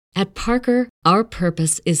At Parker, our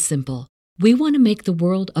purpose is simple. We want to make the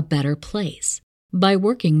world a better place by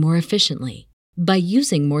working more efficiently, by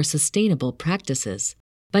using more sustainable practices,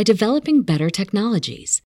 by developing better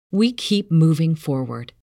technologies. We keep moving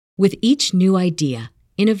forward. With each new idea,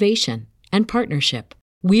 innovation, and partnership,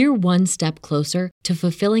 we're one step closer to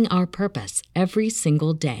fulfilling our purpose every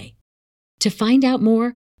single day. To find out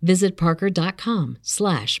more, visit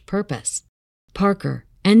parker.com/purpose. Parker,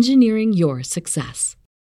 engineering your success.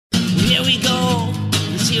 Here we go,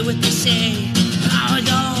 let's hear what they say. Now we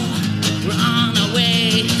go, we're on our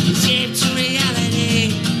way. Escape to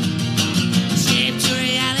reality. Escape to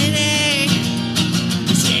reality.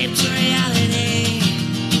 Escape to reality.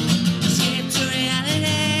 Escape to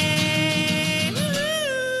reality.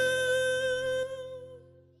 Woo-hoo.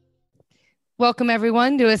 Welcome,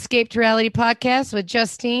 everyone, to Escape to Reality podcast with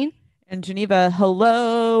Justine and Geneva.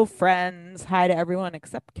 Hello, friends. Hi to everyone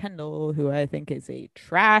except Kendall, who I think is a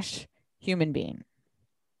trash human being.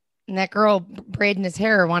 And that girl braiding his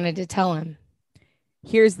hair wanted to tell him.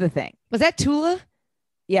 Here's the thing. Was that Tula?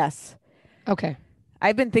 Yes. Okay.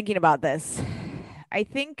 I've been thinking about this. I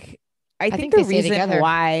think think the they stay reason together.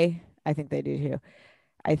 why, I think they do too.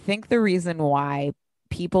 I think the reason why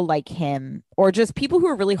people like him, or just people who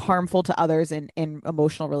are really harmful to others in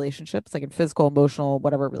emotional relationships, like in physical, emotional,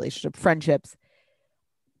 whatever relationship, friendships,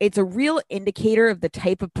 it's a real indicator of the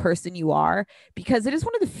type of person you are, because it is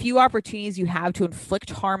one of the few opportunities you have to inflict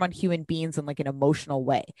harm on human beings in like an emotional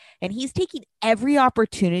way. And he's taking every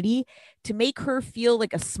opportunity to make her feel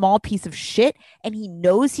like a small piece of shit. And he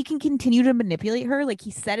knows he can continue to manipulate her. Like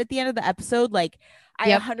he said at the end of the episode, like,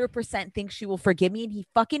 I 100% think she will forgive me. And he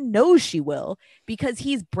fucking knows she will, because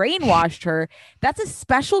he's brainwashed her. That's a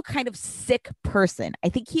special kind of sick person. I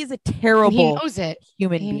think he is a terrible He knows it.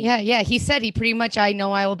 human being. Yeah. He said he pretty much, I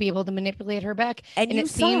know I will be able to manipulate her back. And it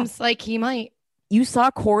seems like he might. You saw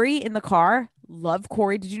Corey in the car. Love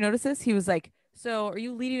Corey. Did you notice this? He was like, so are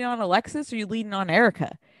you leading on Alexis or are you leading on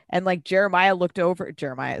Erica? And like Jeremiah looked over.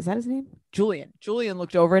 Jeremiah, is that his name? Julian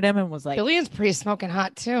looked over at him and was like, Julian's pretty smoking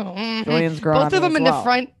hot too. Mm-hmm. Julian's growing. Both of them in the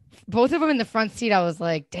front. Both of them in the front seat. I was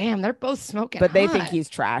like, damn, they're both smoking. But they hot. think he's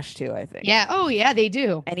trash too, I think. Yeah. Oh yeah, they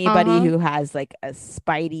do. Anybody who has like a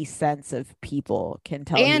spidey sense of people can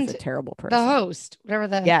tell he's a terrible person. The host, whatever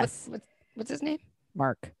the yes. What's his name?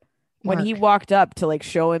 Mark. When he walked up to like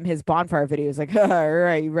show him his bonfire video, he was like, all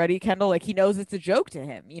right, you ready, Kendall? Like he knows it's a joke to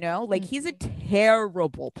him, you know? Like he's a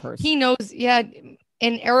terrible person. He knows, yeah.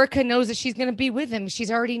 And Erica knows that she's going to be with him. She's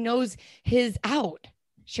already knows his out.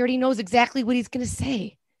 She already knows exactly what he's going to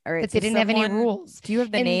say. All right. That they didn't have any rules. Do you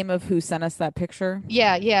have the name of who sent us that picture?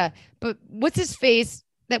 Yeah. But what's his face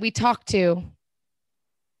that we talked to?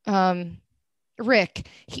 Rick.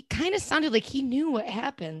 He kind of sounded like he knew what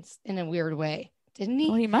happens in a weird way. Didn't he?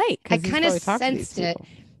 Well, he might. I kind of sensed it.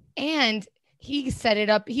 And he set it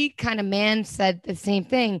up. He kind of said the same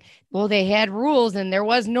thing. Well, they had rules and there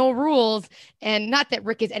was no rules. And not that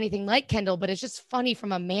Rick is anything like Kendall, but it's just funny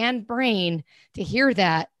from a man brain to hear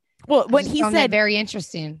that. Well, when he said, very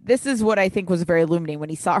interesting. This is what I think was very illuminating. When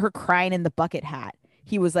he saw her crying in the bucket hat,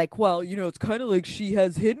 he was like, well, you know, it's kind of like she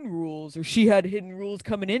has hidden rules, or she had hidden rules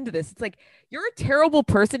coming into this. It's like, you're a terrible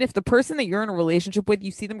person if the person that you're in a relationship with,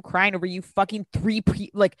 you see them crying over you fucking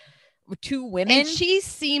two women. And she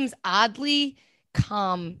seems oddly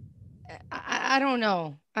calm. I don't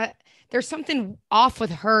know. There's something off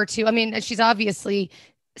with her too. I mean, she's obviously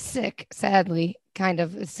sick, sadly, kind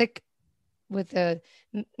of sick with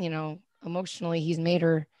emotionally he's made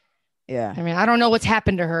her. Yeah. I mean, I don't know what's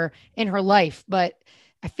happened to her in her life, but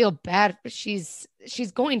I feel bad. She's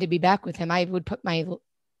going to be back with him. I'd bet my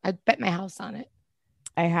house on it.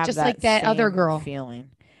 I have just like that other girl feeling.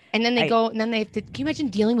 And then they go, and then can you imagine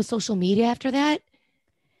dealing with social media after that?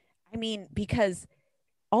 I mean, because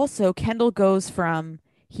also Kendall goes from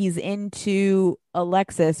he's into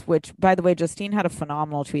Alexis, which, by the way, Justine had a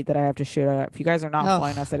phenomenal tweet that I have to shoot out. If you guys are not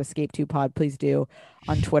following us at Escape 2 Pod, please do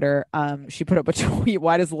on Twitter. She put up a tweet.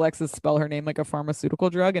 Why does Alexis spell her name like a pharmaceutical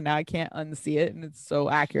drug? And now I can't unsee it. And it's so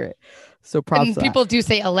accurate. So props. And people do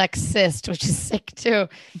say Alexis, which is sick too.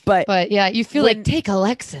 But yeah, you feel like take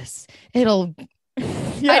Alexis. It'll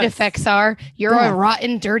side effects are you're a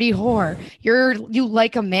rotten, dirty whore. You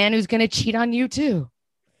like a man who's gonna cheat on you too.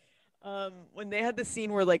 When they had the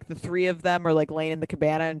scene where like the three of them are like laying in the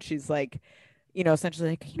cabana and she's like, you know, essentially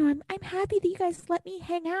like, you know, I'm happy that you guys let me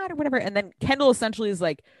hang out or whatever. And then Kendall essentially is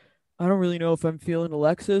like, I don't really know if I'm feeling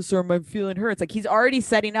Alexis or am I feeling her. It's like he's already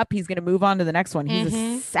setting up. He's going to move on to the next one. He's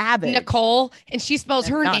a savage. Nicole, and she spells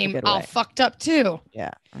her name all fucked up too.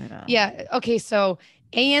 Yeah, I know. Yeah. Okay. So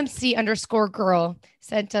AMC_girl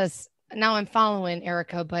sent us. Now I'm following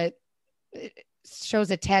Erica, but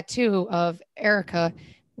shows a tattoo of Erica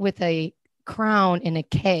with a crown and a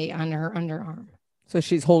K on her underarm. So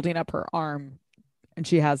she's holding up her arm and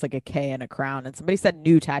she has like a K and a crown. And somebody said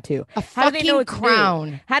new tattattoo. A How do they know fucking it's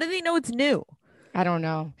crown. new? How do they know it's new? I don't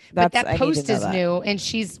know. That's, But I that need to post know is that. new and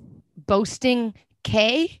she's boasting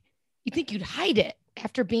K. You think you'd hide it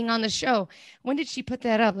after being on the show. When did she put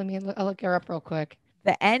that up? I'll look her up real quick.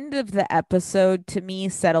 The end of the episode to me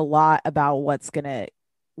said a lot about what's gonna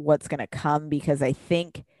come, because I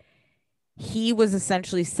think he was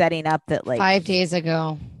essentially setting up that like 5 days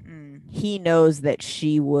ago. he knows that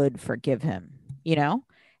she would forgive him, you know?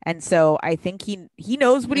 And so I think he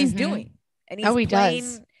knows what he's doing. And he's he playing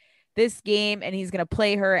does. this game and he's going to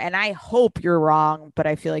play her. And I hope you're wrong, but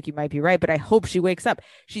I feel like you might be right. But I hope she wakes up.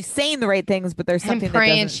 She's saying the right things, but there's something I'm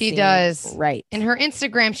praying that doesn't she seem does. right. In her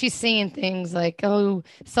Instagram, she's saying things like, oh,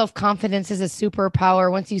 self-confidence is a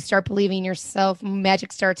superpower. Once you start believing in yourself,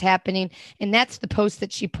 magic starts happening. And that's the post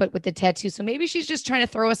that she put with the tattoo. So maybe she's just trying to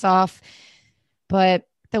throw us off. But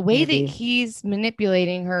the way Maybe. that he's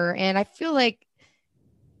manipulating her, and I feel like,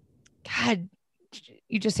 God,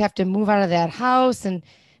 you just have to move out of that house. And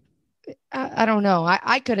I don't know.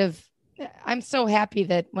 I'm so happy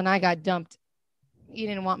that when I got dumped, he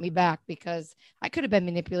didn't want me back, because I could have been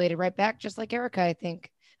manipulated right back, just like Erica. I think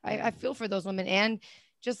I feel for those women. And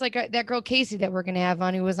just like that girl, Casey, that we're going to have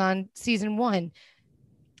on, who was on season 1,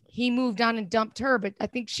 he moved on and dumped her, but I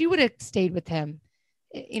think she would have stayed with him.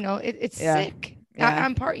 It's sick. Yeah.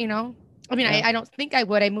 I'm part, I mean, Yeah. I don't think I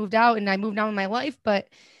would. I moved out and I moved on with my life, but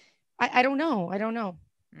I don't know. I don't know.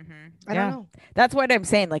 I don't know. That's what I'm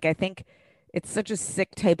saying. Like, I think it's such a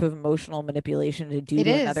sick type of emotional manipulation to do It to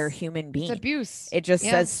is. another human being. It's abuse. It just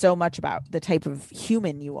Yeah. says so much about the type of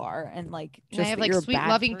human you are, and like And just I have that like you're a sweet, bad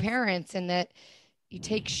loving person. parents, and that you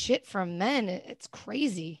take shit from men. It's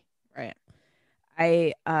crazy. Right.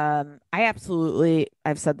 I absolutely,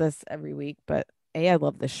 I've said this every week, but A, I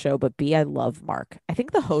love this show, but B, I love Mark. I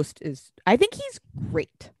think I think he's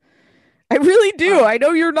great. I really do. Wow. I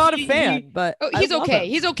know you're not a He- fan, but Oh, I he's love okay. him.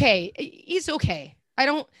 He's okay. He's okay.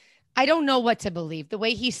 I don't know what to believe. The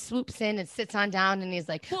way he swoops in and sits on down and he's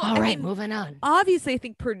like, Well, all I right, mean, moving on. Obviously, I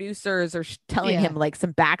think producers are telling Yeah. him like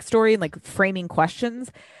some backstory and like framing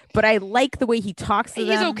questions, but I like the way he talks to He's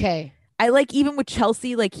them. okay. I like even with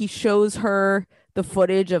Chelsea, like he shows her the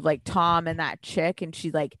footage of like Tom and that chick, and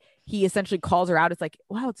she's like, he essentially calls her out. It's like,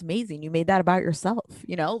 wow, it's amazing. You made that about yourself.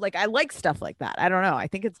 Like I like stuff like that. I don't know. I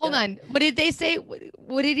think it's Hold good. on. What did they say?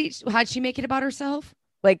 How'd she make it about herself?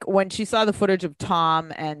 Like when she saw the footage of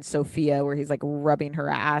Tom and Sophia where he's like rubbing her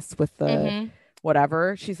ass with the Mhm.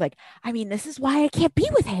 whatever, she's like, I mean, this is why I can't be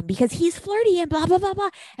with him, because he's flirty and blah blah blah blah,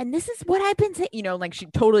 and this is what I've been saying, like she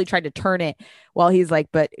totally tried to turn it while he's like,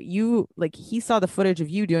 but you, like, he saw the footage of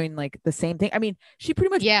you doing like the same thing. I mean, she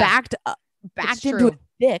pretty much Yeah. backed It's into true. his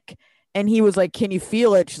dick, and he was like, can you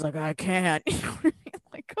feel it? She's like, I can't.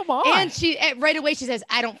 Like, come on. And she right away she says,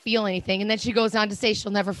 I don't feel anything. And then she goes on to say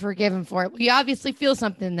she'll never forgive him for it. Well, you obviously feel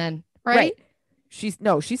something then, right? She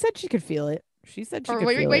said she could feel it. She said she Or could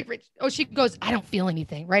wait, feel wait, it. wait. Oh, she goes, I don't feel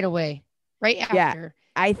anything right away. Right Yeah. after.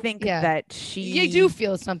 I think Yeah. that she You do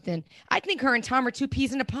feel something. I think her and Tom are two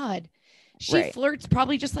peas in a pod. She Right. flirts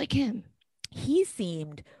probably just like him. he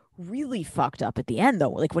seemed really fucked up at the end though.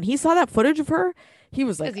 Like when he saw that footage of her, he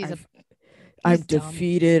was like, 'Cause he's I'm dumb.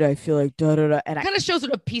 defeated. I feel like da da da. And Kind of shows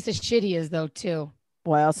what a piece of shit he is, though, too.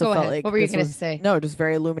 I also Go felt ahead. like What were you this gonna was- say? No, just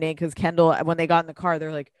very illuminating, because Kendall, when they got in the car,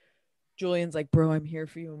 they're like, Julian's like, bro, I'm here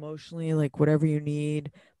for you emotionally, like whatever you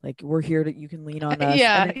need, like we're here you can lean on us.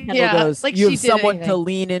 Yeah, And then Kendall yeah, goes, like you she have did someone to anything.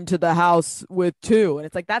 lean into the house with too. And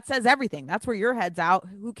it's like, that says everything. That's where your head's out.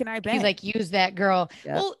 Who can I bang? He's like, use that girl.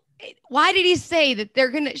 Yep. Well, why did he say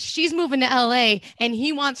that she's moving to LA and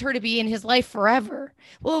he wants her to be in his life forever?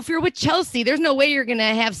 Well, if you're with Chelsea, there's no way you're going to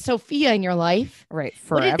have Sophia in your life. right,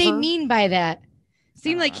 forever. What did they mean by that?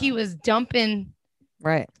 Seemed like he know. was dumping.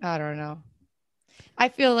 Right. I don't know. I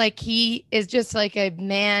feel like he is just like a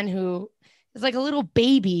man who is like a little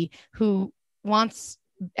baby who wants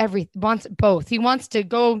both. He wants to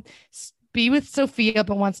go be with Sophia,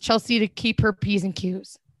 but wants Chelsea to keep her P's and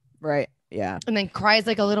Q's, Right. Yeah. and then cries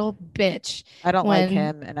like a little bitch. I don't like when-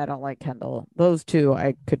 him, and I don't like Kendall. Those two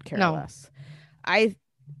I could care No. less. I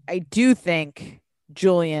do think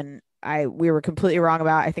Julian, we were completely wrong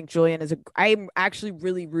about. I think Julian I'm actually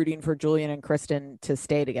really rooting for Julian and Kristen to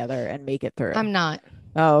stay together and make it through. I'm not.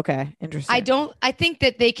 Oh, okay. Interesting. I think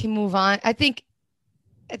that they can move on. I think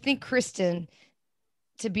Kristen,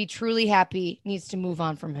 to be truly happy, needs to move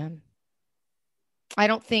on from him. I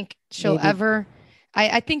don't think she'll Maybe. ever.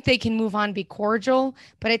 I think they can move on, be cordial,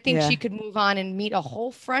 but I think Yeah. she could move on and meet a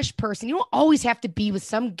whole fresh person. You don't always have to be with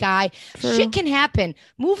some guy. True. Shit can happen.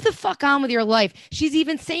 Move the fuck on with your life. She's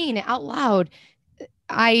even saying it out loud.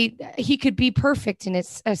 He could be perfect and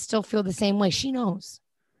I still feel the same way. She knows.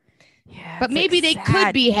 Yeah, But it's, maybe like, they could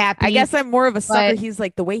sad. be happy. I guess I'm more of a sucker. but- He's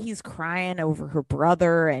like the way he's crying over her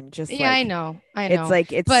brother and just Yeah, like I know. it's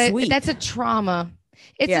like it's but sweet. that's a trauma.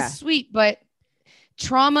 It's Yeah. a sweet, but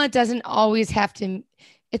trauma doesn't always have to.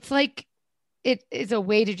 It's like it is a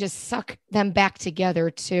way to just suck them back together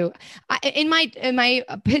too. In my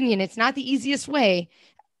opinion, it's not the easiest way.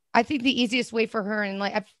 I think the easiest way for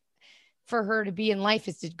her for her to be in life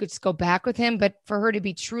is to just go back with him, but for her to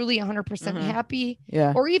be truly 100% Mhm. happy,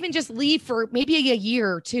 Yeah. or even just leave for maybe a year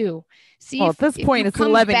or two. See, Well, at this if point, you it's come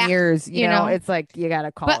 11 back, years. You you know, know? it's like you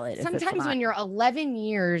gotta call But it. if it's sometimes not. when you're 11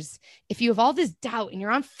 years, if you have all this doubt and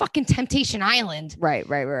you're on fucking Temptation Island, Right.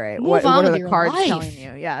 Move What on are with the your cards life. telling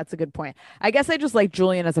you? Yeah, that's a good point. I guess I just like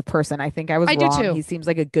Julian as a person. I think I was I do wrong. too. He seems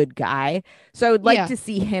like a good guy. So I would like Yeah. to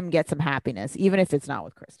see him get some happiness, even if it's not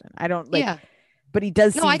with Kristen. I don't like, yeah. but he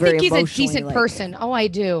does No, seem I very think he's a emotionally, decent like- person. Oh, I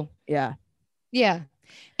do. Yeah. Yeah.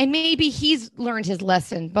 And maybe he's learned his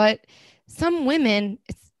lesson, but some women,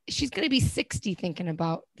 she's going to be 60 thinking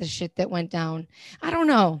about the shit that went down. I don't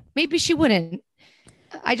know. Maybe she wouldn't.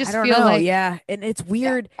 I just I don't feel know. like Yeah. And it's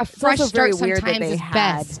weird. a It's fresh also very start weird that sometimes they is had-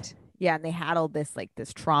 best. Yeah. And they had all this, like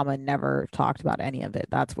this trauma, and never talked about any of it.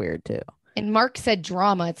 That's weird too. And Mark said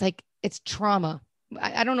drama. It's like, it's trauma.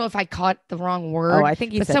 I don't know if I caught the wrong word, Oh, I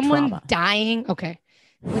think he but said someone trauma. dying. Okay.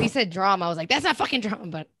 When he said drama, I was like, that's not fucking drama,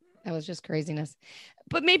 but that was just craziness.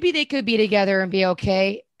 But maybe they could be together and be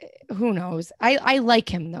okay. Who knows? I like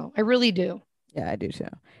him though. I really do. Yeah, I do too.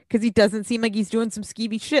 Because he doesn't seem like he's doing some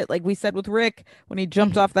skeevy shit. Like we said with Rick when he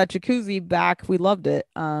jumped Mm-hmm. off that jacuzzi back, we loved it.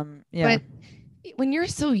 Yeah. But when you're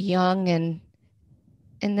so young and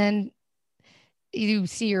then you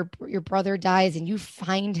see your brother dies and you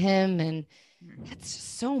find him and that's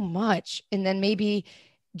just so much. And then maybe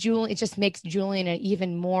Julian, it just makes Julian an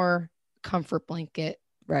even more comfort blanket.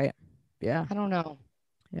 Right. Yeah. I don't know.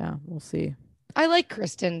 Yeah. We'll see. I like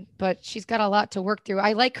Kristen, but she's got a lot to work through.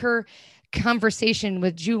 I like her conversation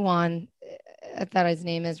with Juwan. That his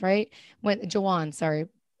name is right. Juwan, sorry.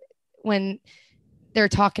 When they're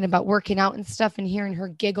talking about working out and stuff and hearing her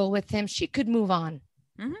giggle with him, she could move on.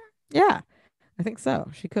 Yeah. I think so.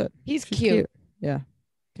 She could. He's She's cute. Yeah.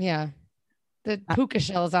 Yeah. The puka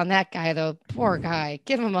shells on that guy, though. Poor guy.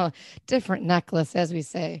 Give him a different necklace, as we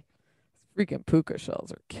say. Freaking puka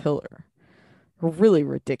shells are killer. Really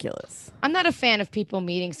ridiculous. I'm not a fan of people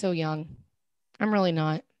meeting so young. I'm really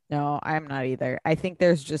not. No, I'm not either. I think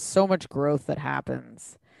there's just so much growth that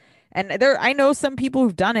happens. And I know some people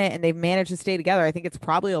who've done it and they've managed to stay together. I think it's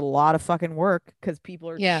probably a lot of fucking work because people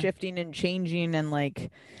are Yeah. shifting and changing and like,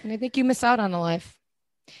 And I think you miss out on a life.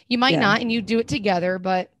 You might Yeah. not, and you do it together,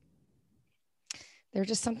 but there's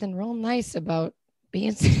just something real nice about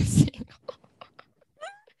being single.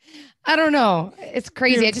 I don't know. It's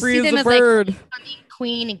crazy. I just see them as like bird.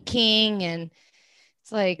 queen and king, and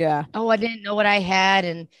it's like, Yeah. oh, I didn't know what I had,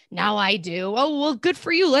 and now I do. Oh, well, good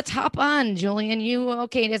for you. Let's hop on, Julian. You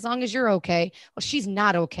okay? As long as you're okay. Well, she's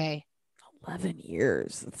not okay. 11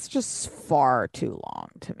 years. It's just far too long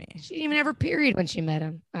to me. She didn't even have her period when she met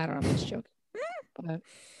him. I don't know. I'm just joking. But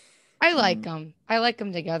I like them. I like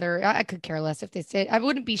them together. I could care less if they say. I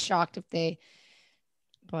wouldn't be shocked if they.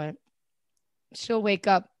 But she'll wake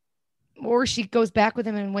up, or she goes back with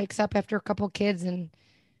him and wakes up after a couple kids, and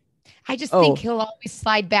I just think Oh. he'll always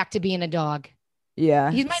slide back to being a dog.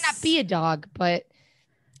 Yeah. He might not be a dog, but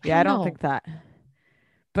Yeah, I don't know. think that.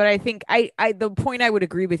 But I think the point I would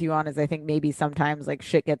agree with you on is I think maybe sometimes like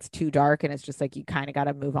shit gets too dark and it's just like you kind of got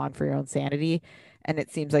to move on for your own sanity. And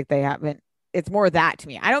it seems like they haven't. It's more that to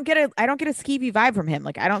me. I don't get a skeevy vibe from him.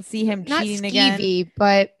 Like I don't see him not cheating again. skeevy,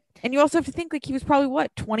 but And you also have to think like he was probably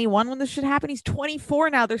what 21 when this shit happened. He's 24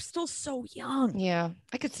 now. They're still so young. yeah,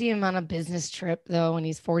 I could see him on a business trip though, when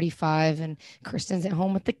he's 45 and Kristen's at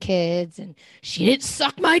home with the kids, and she didn't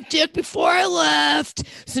suck my dick before I left,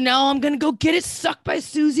 so now I'm gonna go get it sucked by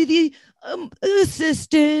Susie, the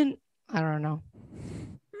assistant. I don't know.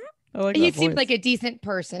 I like He that seems voice. like a decent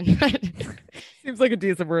person, and seems like a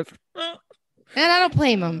decent person. I don't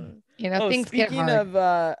blame him. You know, things get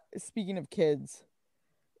hard. Speaking of kids,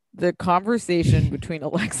 the conversation between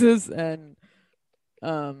Alexis and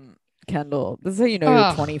Kendall. This is how you know you're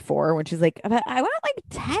Ugh. 24 when she's like, "But I want like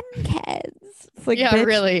 10 kids." It's like, Yeah, bitch,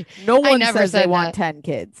 really. no one never says they said want that. 10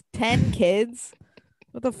 kids. 10 kids?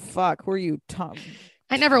 What the fuck? Who are you, Tom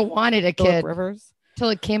I never wanted a Phillip kid Rivers? till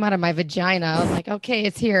it came out of my vagina. I was like, okay,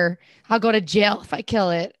 it's here. I'll go to jail if I kill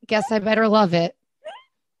it. Guess I better love it.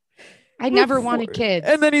 I never wanted kids.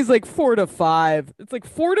 And then he's like 4 to 5. It's like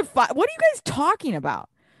 4 to 5. What are you guys talking about?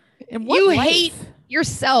 And what You life? hate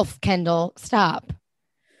yourself, Kendall. Stop.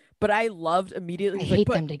 But I loved immediately. I He's hate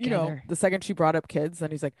like, them but, you know, together. the second she brought up kids,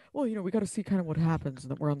 then he's like, well, you know, we got to see kind of what happens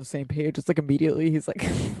and that we're on the same page. It's like immediately he's like,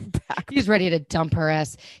 back. He's ready to dump her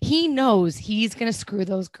ass. He knows he's going to screw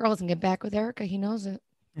those girls and get back with Erica. He knows it.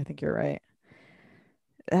 I think you're right.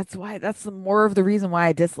 That's the more of the reason why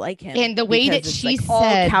I dislike him. And the way because that it's, she like, all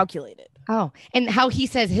said- calculated. Oh, and how he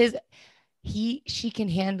says she can't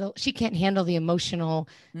handle the emotional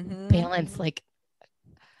Mhm. balance. Like,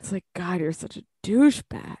 It's like, God, you're such a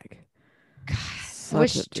douchebag. God, I Such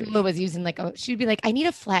wish a douche. Tula was using she'd be like, I need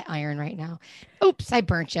a flat iron right now. Oops, I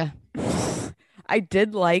burnt you. I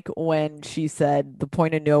did like when she said the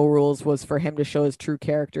point of no rules was for him to show his true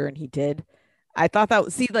character, and he did. I thought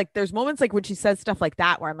that, see, like, there's moments like when she says stuff like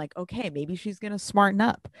that where I'm like, okay, maybe she's gonna smarten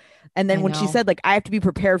up. And then I when she know. said, like, I have to be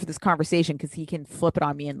prepared for this conversation because he can flip it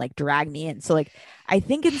on me and like drag me in. So like, I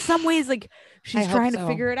think in some ways, like, she's hope trying to so.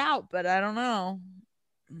 figure it out, but I don't know.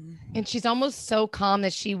 And she's almost so calm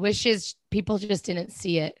that she wishes people just didn't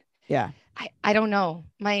see it. Yeah. I don't know.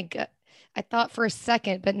 My God. I thought for a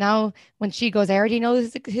second, but now when she goes, I already know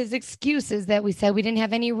his excuses that we said we didn't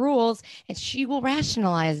have any rules, and she will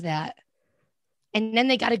rationalize that. And then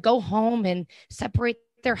they got to go home and separate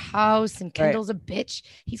their house, and Kendall's a bitch.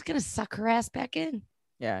 He's going to suck her ass back in.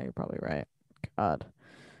 Yeah, you're probably right. God.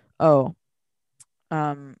 Oh,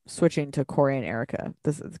 switching to Corey and Erica.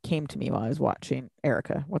 This came to me while I was watching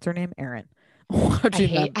Erica. What's her name? Erin.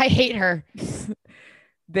 I hate her.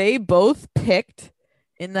 They both picked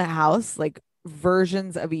in the house like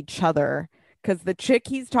versions of each other because the chick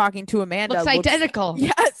he's talking to, Amanda, Looks identical.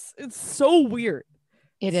 Yes, it's so weird.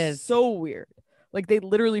 It is. so weird. Like they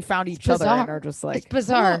literally found each other and are just like, It's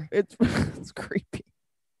bizarre. "Oh, it's creepy.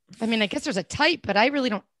 I mean, I guess there's a type, but I really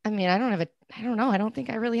don't. I mean, I don't know. I don't think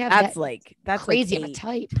I really have That's crazy like of a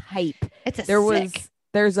type. It's It's a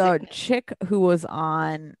there's a sickness. chick who was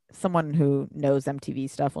on, someone who knows MTV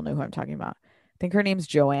stuff will know who I'm talking about. I think her name's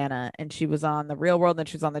Joanna, and she was on The Real World, and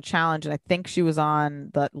she was on The Challenge, and I think she was on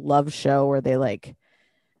the Love Show where they like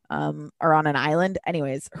are on an island.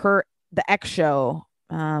 Anyways, the X show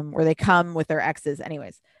where they come with their exes.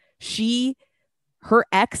 Anyways, her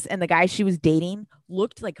ex and the guy she was dating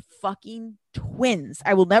looked like fucking twins.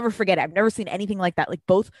 I will never forget it. I've never seen anything like that. Like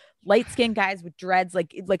both light-skinned guys with dreads,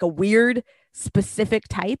 like a weird specific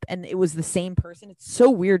type, and it was the same person. It's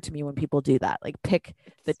so weird to me when people do that, like pick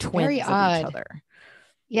the twins very of odd. each other.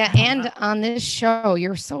 Yeah, and on this show,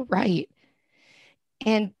 you're so right.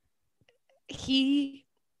 And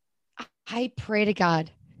I pray to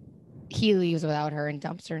God he leaves without her and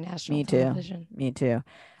dumps her national Me too. television. Me too.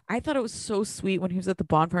 I thought it was so sweet when he was at the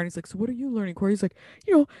bonfire and he's like, so what are you learning, Corey? He's like,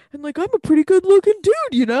 and like, I'm a pretty good looking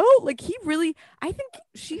dude, like he really, I think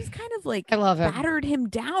she's kind of like I love him. battered him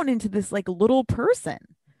down into this like little person.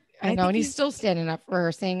 I know, and he's still standing up for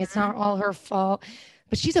her, saying it's not all her fault,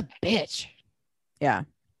 but she's a bitch. Yeah.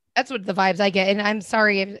 That's what the vibes I get. And I'm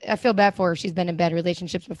sorry, I feel bad for her if she's been in bad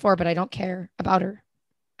relationships before, but I don't care about her.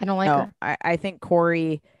 I don't like her. I think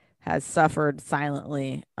Corey has suffered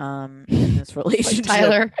silently in this relationship. Like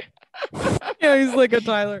Tyler. Yeah, he's like a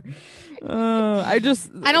Tyler. I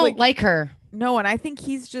don't like her. No, and I think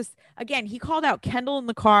he's just, again, he called out Kendall in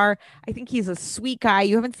the car. I think he's a sweet guy.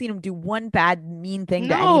 You haven't seen him do one bad, mean thing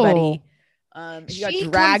to anybody. He got She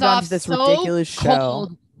dragged comes off onto this so ridiculous show.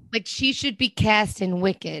 cold. Like she should be cast in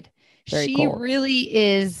Wicked. Very she cold. really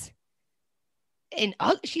is. And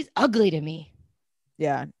she's ugly to me.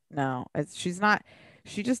 Yeah, no, she's not.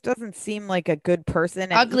 She just doesn't seem like a good person.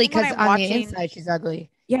 And Ugly even when because I'm on the inside she's ugly.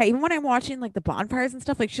 Yeah, even when I'm watching like the bonfires and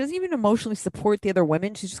stuff, like she doesn't even emotionally support the other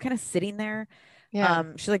women. She's just kind of sitting there. Yeah.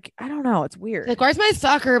 She's like, I don't know, it's weird. Like, where's my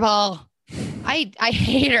soccer ball? I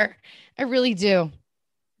hate her. I really do.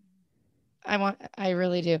 I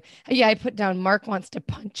really do. Yeah, I put down Mark wants to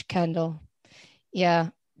punch Kendall. Yeah.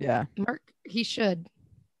 Yeah. Mark, he should.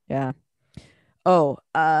 Yeah. Oh,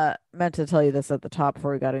 meant to tell you this at the top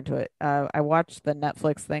before we got into it. I watched the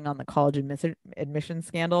Netflix thing on the college admission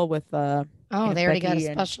scandal with Oh, Aunt they already got a Becky,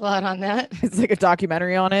 and special out on that. it's like a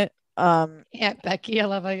documentary on it. Aunt Becky. I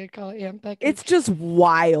love how you call it Aunt Becky. It's just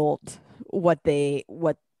wild what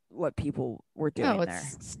people were doing it's there.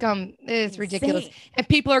 scum. It's ridiculous. Insane. And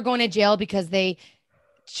people are going to jail because they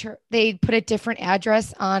put a different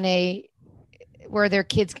address on where their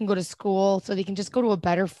kids can go to school, so they can just go to a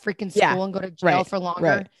better freaking school Yeah, and go to jail right, for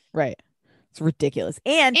longer. Right. It's ridiculous.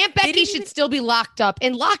 And Aunt they Becky didn't should even- still be locked up,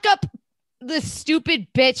 and lock up the stupid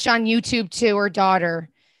bitch on YouTube too, her daughter.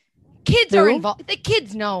 Kids are Who? involved. The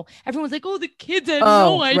kids know. Everyone's like, oh, the kids had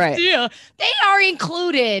Oh, no right. idea. They are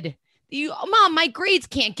included. Mom, my grades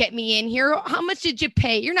can't get me in here. How much did you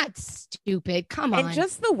pay? You're not stupid. Come on. And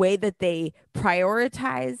just the way that they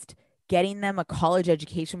prioritized getting them a college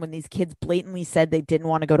education when these kids blatantly said they didn't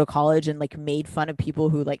want to go to college and like made fun of people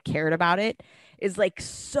who like cared about it is like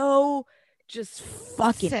so just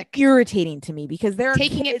fucking Sick. irritating to me, because they're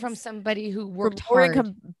taking it from somebody who worked lower hard.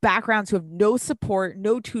 income backgrounds who have no support,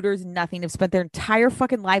 no tutors, nothing, have spent their entire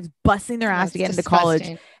fucking lives busting their ass It's to get into college.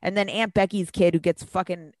 disgusting. And then Aunt Becky's kid, who gets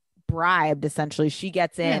fucking bribed, essentially, she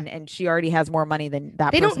gets in and she already has more money than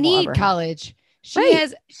that They person don't will need ever have. college. She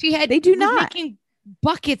Right. had. They do was not. making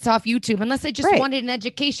buckets off YouTube unless they just Right. wanted an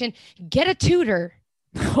education. Get a tutor.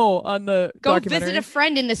 Oh, on the Go documentary, visit a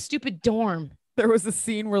friend in the stupid dorm. there was a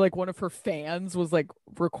scene where like one of her fans was like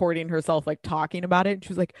recording herself like talking about it, and she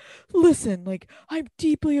was like, listen, like, I'm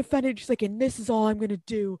deeply offended. She's like, and this is all I'm gonna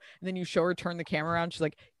do. And then you show her turn the camera around, she's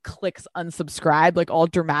like clicks unsubscribe like all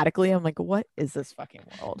dramatically. I'm like, what is this fucking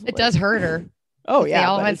world? It does hurt her. Oh If yeah, they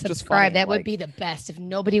all but it's just funny, unsubscribe. That would like- be the best if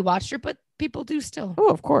nobody watched her, but people do still. Oh,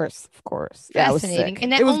 of course. Yeah, it was Fascinating. sick.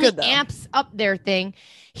 And that it was only good though. amps up their thing.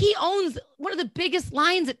 He owns one of the biggest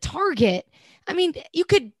lines at Target. I mean, you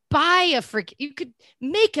could you could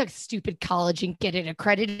make a stupid college and get it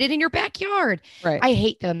accredited in your backyard. Right. I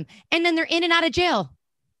hate them. And then they're in and out of jail.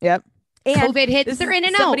 Yep. And COVID hits, this they're is- in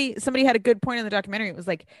and out. somebody had a good point in the documentary. It was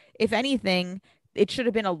like, if anything, it should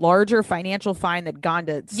have been a larger financial fine that gone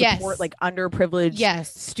to support Yes. like underprivileged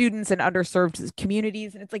Yes, students and underserved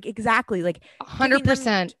communities. And it's like, exactly, like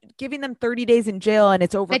 100%. giving them 30 days in jail, and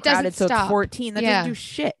it's overcrowded, so stop. it's 14. That Yeah. doesn't do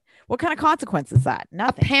shit. What kind of consequence is that? A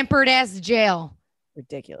Nothing. pampered ass jail.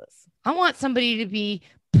 Ridiculous. I want somebody to be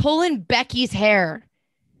pulling Becky's hair.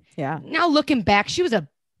 Yeah. Now looking back, she was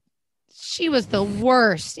the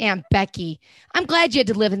worst, Aunt Becky. I'm glad you had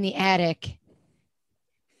to live in the attic.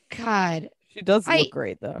 God. She does I- look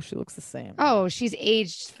great though. She looks the same. Oh, she's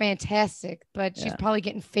aged fantastic, but she's Yeah. probably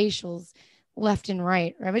getting facials left and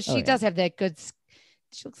right. But she Oh, yeah. does have that good.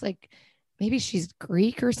 She looks like maybe she's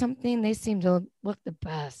Greek or something. They seem to look the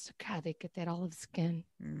best. God, they get that olive skin.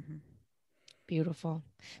 Mhm. Beautiful.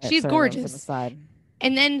 Right, She's sorry, that was an gorgeous. aside.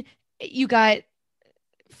 And then you got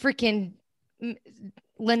freaking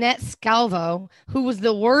Lynette Scalvo, who was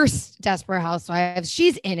the worst Desperate Housewives.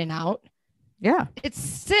 She's in and out. Yeah. It's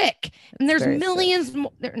sick. And there's very sick. millions,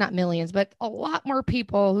 not millions, but a lot more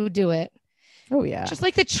people who do it. Oh yeah. Just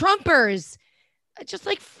like the Trumpers. Just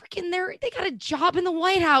like freaking they got a job in the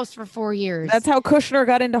White House for 4 years. That's how Kushner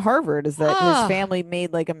got into Harvard, is that Ugh. his family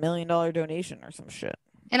made like $1 million donation or some shit.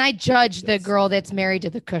 And I judge the Yes. girl that's married to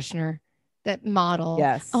the Kushner, that model.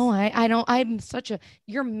 Yes. Oh, I don't,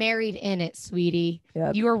 you're married in it, sweetie.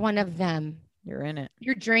 Yep. You are one of them. You're in it.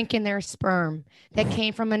 You're drinking their sperm that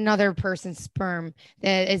came from another person's sperm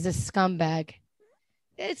that is a scumbag.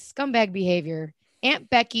 It's scumbag behavior. Aunt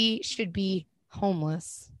Becky should be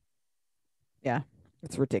homeless.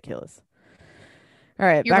 It's ridiculous. All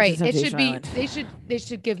right. You're back right. To It should Temptation be, Island. they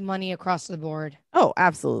should give money across the board. Oh,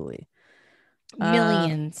 absolutely.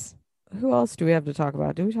 Millions. Who else do we have to talk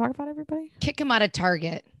about? Do we talk about everybody? Kick him out of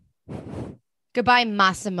Target. Goodbye,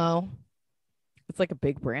 Massimo. It's like a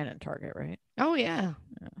big brand in Target, right? Oh yeah.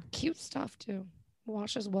 Yeah. Cute stuff too.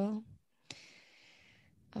 Washes well.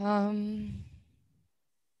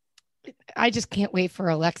 I just can't wait for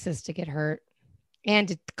Alexis to get hurt and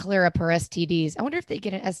to clear up her STDs. I wonder if they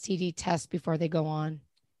get an STD test before they go on.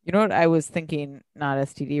 You know what I was thinking, not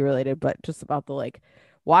STD related, but just about the like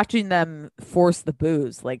watching them force the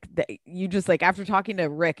booze. Like you just like after talking to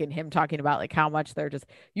Rick and him talking about like how much they're just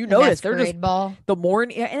notice they're just Masquerade ball. the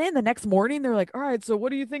morning, and then the next morning they're like, all right, so what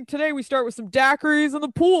do you think today? We start with some daiquiris in the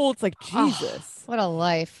pool. It's like, Oh, Jesus. what a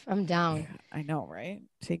life. I'm down. I know, right?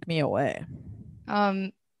 Take me away.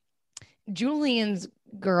 Julian's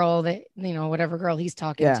girl that, whatever girl he's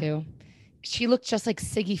talking Yeah. to, she looked just like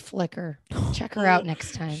Siggy Flicker. Check her out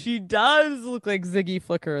next time. She does look like Ziggy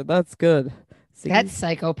Flicker. That's good. That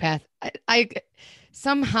psychopath. I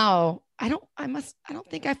somehow I don't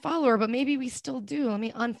think I follow her, but maybe we still do. Let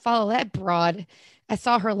me unfollow that broad. I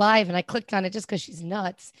saw her live and I clicked on it just because she's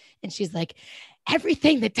nuts. And she's like,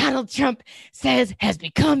 everything that Donald Trump says has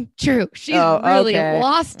become true. She's really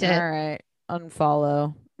lost it. All right.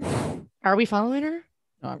 Unfollow. Are we following her?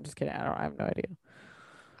 No, I'm just kidding. I have no idea.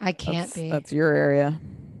 I can't be. That's your area.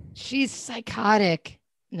 She's psychotic.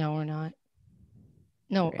 No, we're not.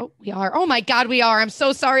 No. Okay. Oh, we are. Oh my God, we are. I'm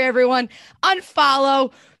so sorry, everyone.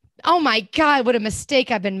 Unfollow. Oh my God, what a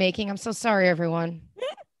mistake I've been making. I'm so sorry, everyone.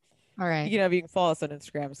 All right. You can follow us on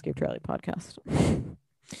Instagram, Escape Rally Podcast. Let's all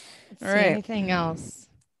see right. anything else?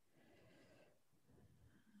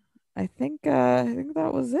 I think that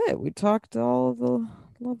was it. We talked to all of the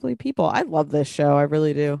lovely people. I love this show. I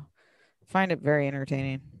really do. find it very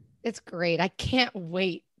entertaining. It's great. I can't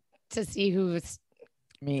wait to see who's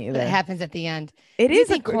Me that either. happens at the end. It What do you is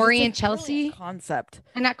think just Corey a and Chelsea? brilliant concept.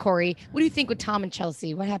 And not Corey. What do you think with Tom and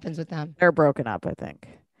Chelsea? What happens with them? They're broken up, I think.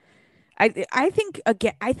 I think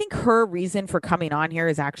again, I think her reason for coming on here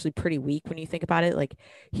is actually pretty weak when you think about it. Like,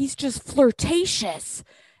 he's just flirtatious.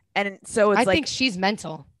 And so it's I like think she's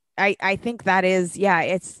mental. I think that is, yeah,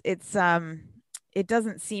 it's it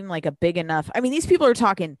doesn't seem like a big enough. I mean, these people are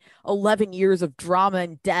talking 11 years of drama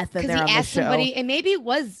and death, and Because they're he on the asked show. somebody, and maybe it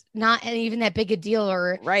was not even that big a deal,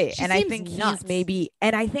 or Right. she And I seems think nuts. he's maybe,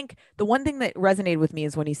 and I think the one thing that resonated with me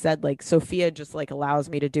is when he said, like, Sophia just like allows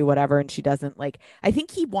me to do whatever and she doesn't. Like, I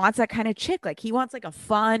think he wants that kind of chick. Like, he wants like a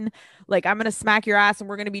fun, like, I'm gonna smack your ass and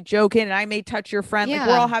we're gonna be joking and I may touch your friend. Like, we're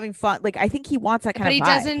Yeah. all having fun. Like, I think he wants that kind But of he vibe.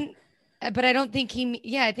 doesn't. But I don't think he.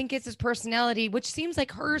 Yeah, I think it's his personality, which seems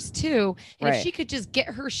like hers too. And Right. if she could just get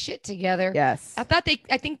her shit together, Yes. I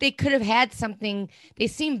think they could have had something. They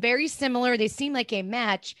seem very similar. They seem like a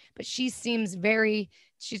match, but she's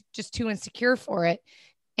just too insecure for it.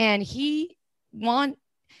 And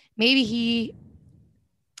maybe he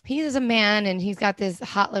is a man and he's got this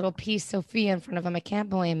hot little piece, Sophia, in front of him. I can't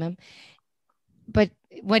blame him. But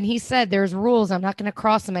when he said there's rules, I'm not going to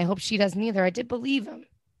cross them. I hope she doesn't either. I did believe him.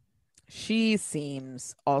 She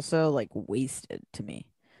seems also like wasted to me.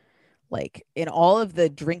 Like, in all of the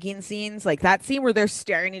drinking scenes, like that scene where they're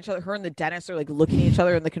staring at each other, her and the dentist are like looking at each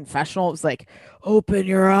other in the confessional. It was like, open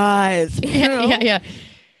your eyes. You know? Yeah.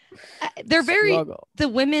 They're very, Struggle. the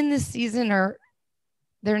women this season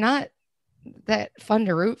they're not that fun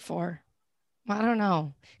to root for. I don't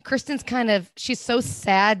know. Kristen's she's so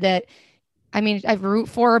sad that, I mean, I root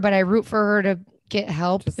for her, but I root for her to get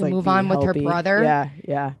help Just and like move be on with her helpy. brother.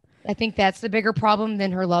 Yeah. I think that's the bigger problem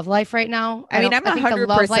than her love life right now. I mean, think I'm the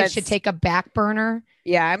love 100% life should take a back burner.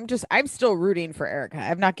 Yeah, I'm still rooting for Erica.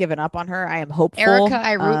 I've not given up on her. I am hopeful. Erica,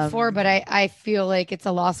 I root for, but I feel like it's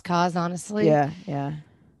a lost cause, honestly. Yeah.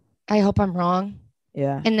 I hope I'm wrong.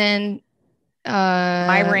 Yeah. And then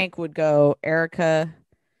my rank would go Erica,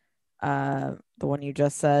 the one you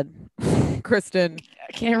just said, Kristen,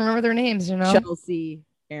 I can't remember their names, Chelsea,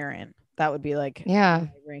 Aaron. That would be like yeah,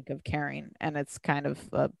 my rank of caring, and it's kind of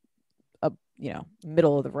a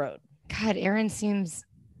middle of the road. God, Erin seems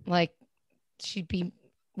like she'd be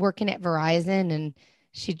working at Verizon and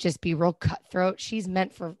she'd just be real cutthroat. She's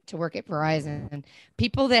meant to work at Verizon.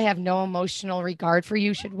 People that have no emotional regard for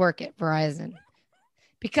you should work at Verizon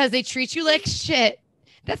because they treat you like shit.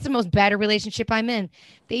 That's the most bad relationship I'm in.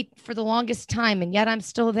 For the longest time, and yet I'm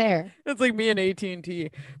still there. It's like me and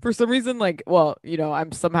AT&T. For some reason, like, well,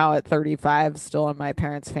 I'm somehow at 35 still on my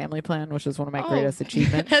parents' family plan, which is one of my greatest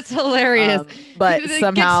achievements. That's hilarious. But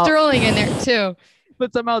somehow get Sterling in there too.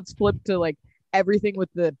 But somehow it's flipped to like everything with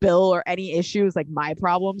the bill or any issues like my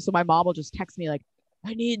problem. So my mom will just text me like,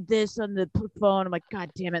 I need this on the phone. I'm like,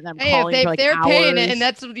 God damn it. And I'm calling for like they're hours. paying it and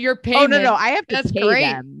that's your payment. Oh, no. I have to That's pay great.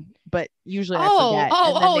 them. But usually I forget.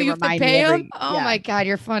 You have to pay them? Oh my God,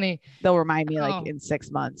 you're funny. They'll remind me like in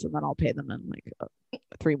 6 months and then I'll pay them in like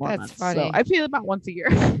 3 more months. Funny. So I pay them about once a year.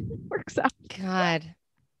 Works out. God.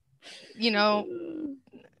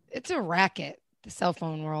 It's a racket, the cell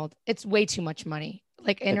phone world. It's way too much money.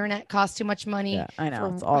 Like internet costs too much money. Yeah, I know.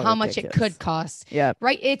 For it's all how ridiculous. much it could cost. Yeah.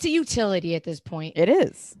 Right. It's a utility at this point. It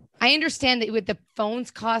is. I understand that with the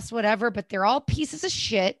phones cost whatever, but they're all pieces of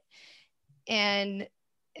shit. And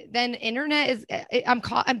then internet is I'm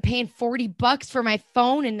paying $40 for my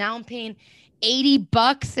phone and now I'm paying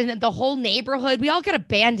 $80 and the whole neighborhood. We all got to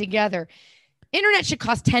band together. Internet should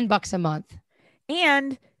cost $10 a month.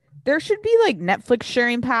 And there should be like Netflix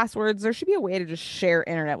sharing passwords. There should be a way to just share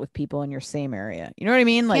internet with people in your same area. You know what I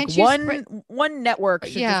mean? Like one network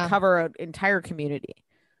should just cover an entire community.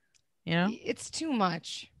 It's too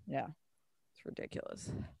much. Yeah. It's ridiculous.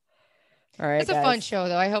 All right. It's a fun show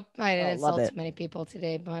though. I hope I didn't insult too many people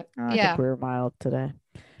today, but I think we were mild today.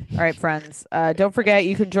 All right, friends. Don't forget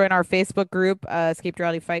you can join our Facebook group, Escape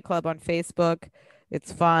Reality Fight Club on Facebook.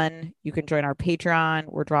 It's fun. You can join our Patreon.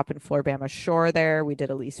 We're dropping Floribama Shore there. We did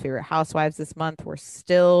Elite's Favorite Housewives this month. We're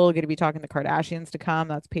still going to be talking the Kardashians to come.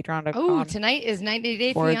 That's patreon.com. Oh, tonight is 90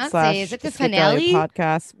 Day Fiance. Is it the finale?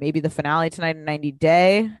 Podcast. Maybe the finale tonight in 90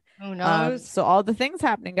 Day. Who knows? So all the things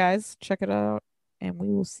happening, guys. Check it out. And we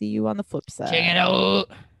will see you on the flip side. Check it out.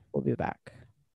 We'll be back.